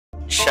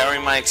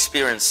sharing my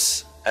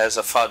experience as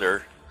a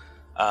father,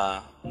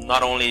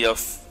 not only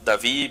of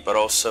David, but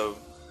also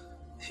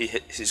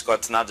he's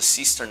got another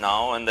sister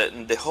now, and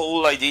the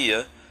whole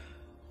idea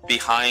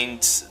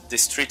behind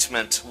this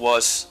treatment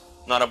was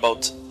not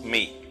about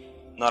me,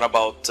 not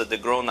about the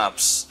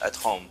grown-ups at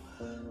home,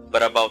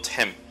 but about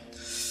him.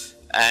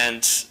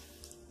 And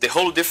the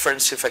whole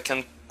difference, if I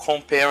can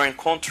compare and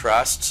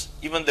contrast,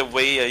 even the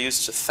way I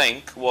used to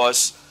think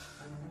was,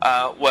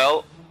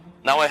 well,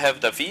 now I have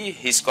David,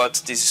 he's got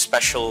these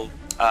special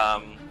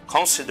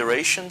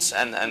considerations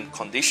and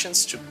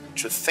conditions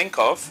to think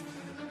of.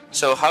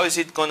 So how is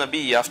it gonna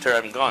be after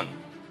I'm gone?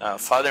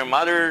 Father and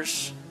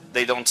mothers,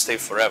 they don't stay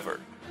forever.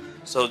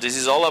 So this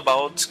is all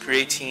about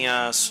creating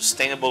a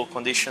sustainable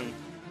condition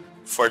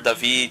for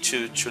David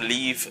to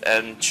live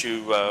and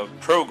to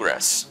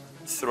progress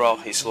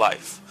throughout his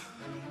life.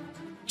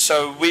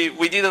 So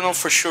we didn't know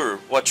for sure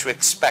what to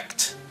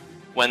expect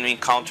when we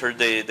encountered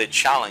the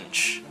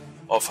challenge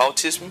of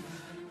autism.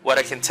 What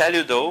I can tell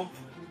you though,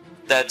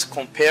 that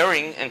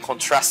comparing and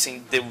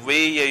contrasting the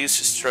way I used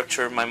to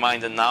structure my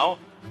mind and now,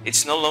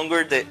 it's no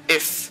longer the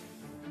if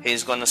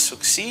he's gonna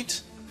succeed,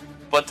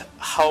 but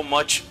how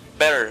much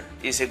better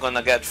is he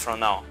gonna get from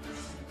now.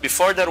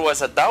 Before there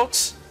was a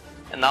doubt,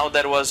 and now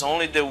there was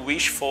only the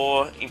wish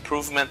for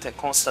improvement and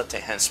constant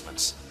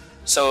enhancements.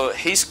 So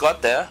he's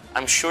got there.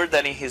 I'm sure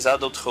that in his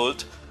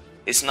adulthood,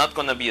 it's not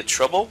gonna be a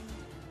trouble.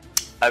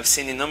 I've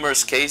seen in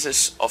numerous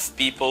cases of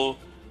people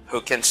who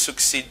can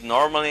succeed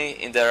normally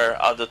in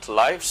their adult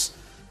lives,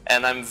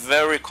 and I'm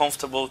very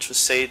comfortable to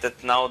say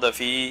that now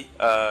David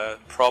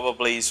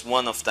probably is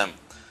one of them.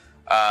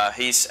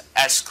 He's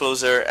as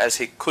closer as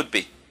he could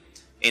be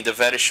in the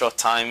very short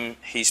time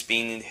he's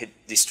been in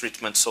this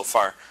treatment so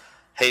far.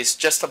 He's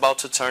just about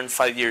to turn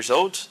 5 years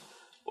old,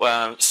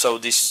 so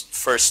these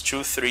first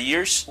 2-3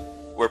 years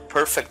were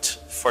perfect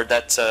for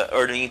that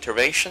early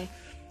intervention.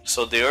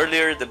 So the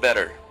earlier, the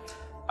better.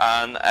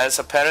 And as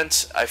a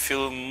parent, I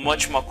feel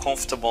much more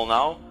comfortable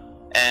now,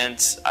 and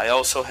I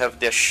also have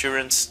the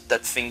assurance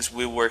that things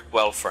will work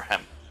well for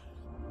him.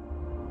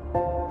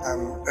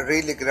 I'm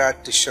really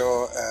glad to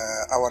show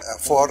our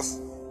fourth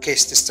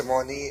case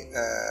testimony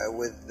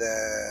with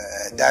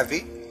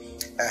Davi.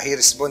 He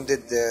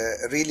responded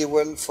really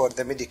well for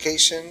the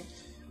medication,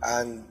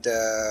 and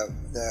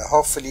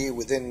hopefully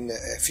within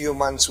a few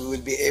months we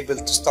will be able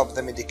to stop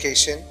the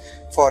medication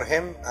for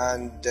him,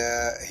 and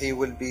he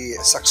will be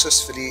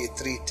successfully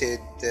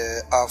treated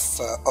of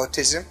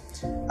autism.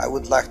 I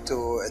would like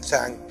to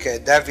thank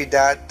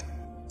Davidad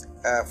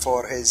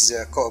for his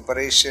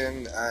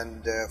cooperation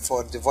and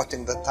for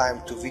devoting the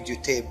time to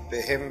videotape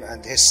him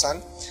and his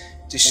son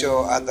to show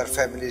other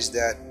families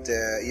that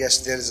yes,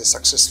 there is a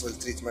successful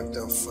treatment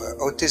of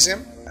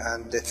autism.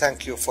 And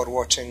thank you for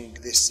watching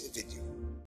this video.